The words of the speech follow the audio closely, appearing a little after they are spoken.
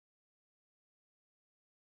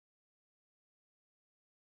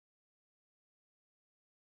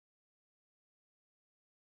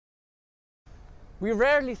We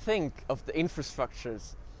rarely think of the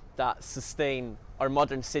infrastructures that sustain our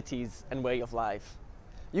modern cities and way of life.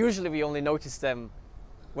 Usually we only notice them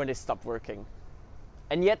when they stop working.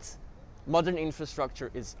 And yet, modern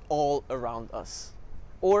infrastructure is all around us.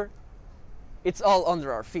 Or it's all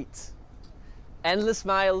under our feet. Endless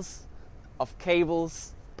miles of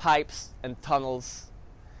cables, pipes and tunnels,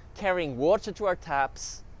 carrying water to our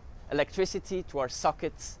taps, electricity to our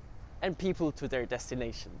sockets, and people to their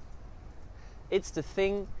destination. It's the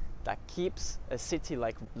thing that keeps a city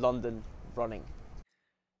like London running.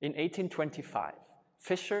 In 1825,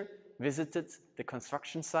 Fischer visited the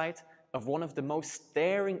construction site of one of the most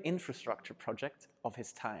daring infrastructure projects of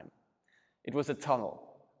his time. It was a tunnel,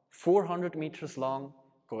 400 meters long,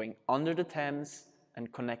 going under the Thames and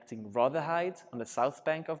connecting Rotherhithe on the south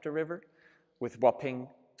bank of the river with Wapping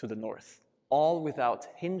to the north, all without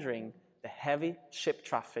hindering the heavy ship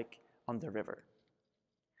traffic on the river.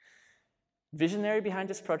 Visionary behind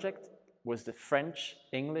this project was the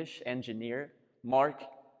French-English engineer Marc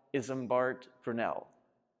Isambard Brunel,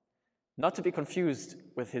 not to be confused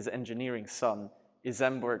with his engineering son,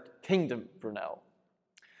 Isambard Kingdom Brunel.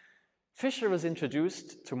 Fischer was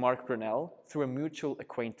introduced to Marc Brunel through a mutual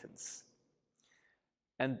acquaintance,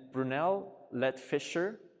 and Brunel led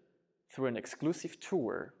Fischer through an exclusive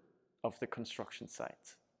tour of the construction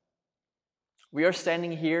site. We are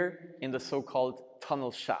standing here in the so-called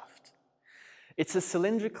tunnel shaft. It's a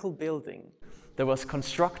cylindrical building that was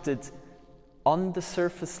constructed on the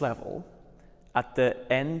surface level at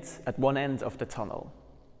one end of the tunnel.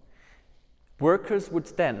 Workers would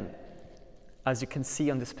then, as you can see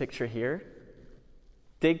on this picture here,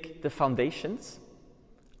 dig the foundations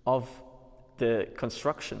of the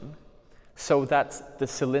construction so that the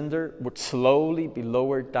cylinder would slowly be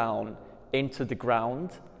lowered down into the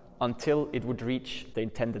ground until it would reach the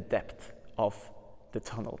intended depth of the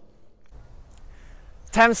tunnel.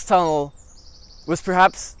 Themsetunnel was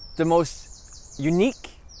perhaps the most unique,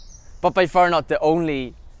 but by far not the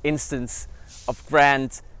only instance of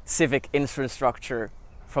grand civic infrastructure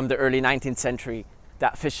from the early 19th century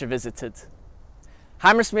that Fischer visited.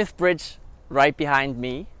 Hammersmith Bridge, right behind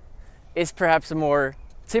me, is perhaps a more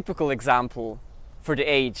typical example for the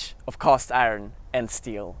age of cast iron and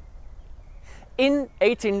steel. In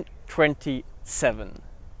 1827,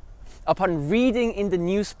 upon reading in the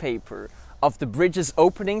newspaper of the bridge's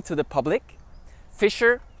opening to the public,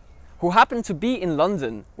 Fischer, who happened to be in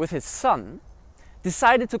London with his son,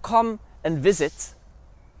 decided to come and visit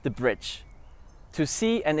the bridge, to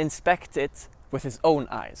see and inspect it with his own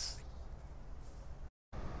eyes.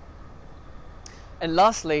 And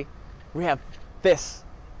lastly, we have this,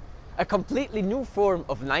 a completely new form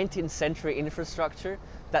of 19th century infrastructure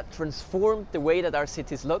that transformed the way that our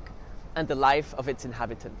cities look and the life of its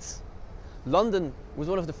inhabitants. London was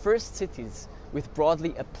one of the first cities with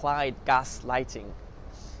broadly applied gas lighting.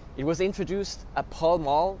 It was introduced at Pall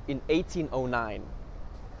Mall in 1809.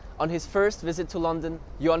 On his first visit to London,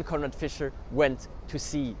 Johann Conrad Fischer went to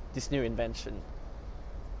see this new invention.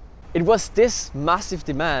 It was this massive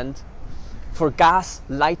demand for gas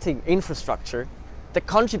lighting infrastructure that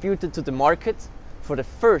contributed to the market for the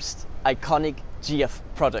first iconic GF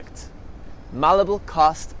product, malleable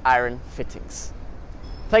cast iron fittings.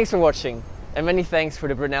 Thanks for watching, and many thanks for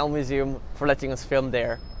the Brunel Museum for letting us film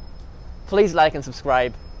there. Please like and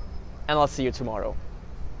subscribe, and I'll see you tomorrow.